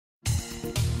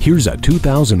Here's a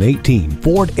 2018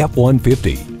 Ford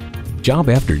F-150. Job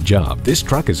after job, this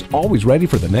truck is always ready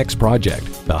for the next project.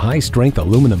 The high-strength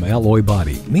aluminum alloy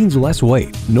body means less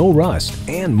weight, no rust,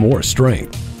 and more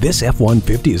strength. This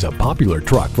F-150 is a popular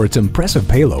truck for its impressive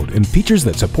payload and features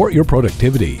that support your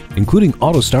productivity, including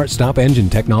auto start-stop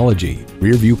engine technology,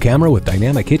 rear-view camera with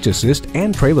dynamic hitch assist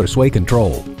and trailer sway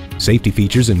control. Safety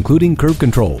features including curve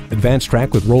control, advanced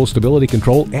track with roll stability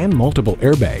control, and multiple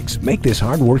airbags make this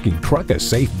hard-working truck a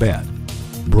safe bet.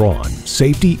 Brawn,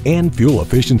 safety, and fuel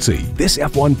efficiency. This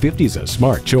F-150 is a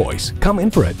smart choice. Come in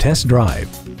for a test drive.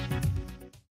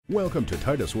 Welcome to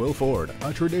Titus Will Ford,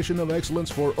 a tradition of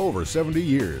excellence for over 70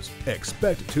 years.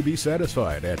 Expect to be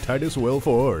satisfied at Titus Will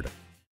Ford.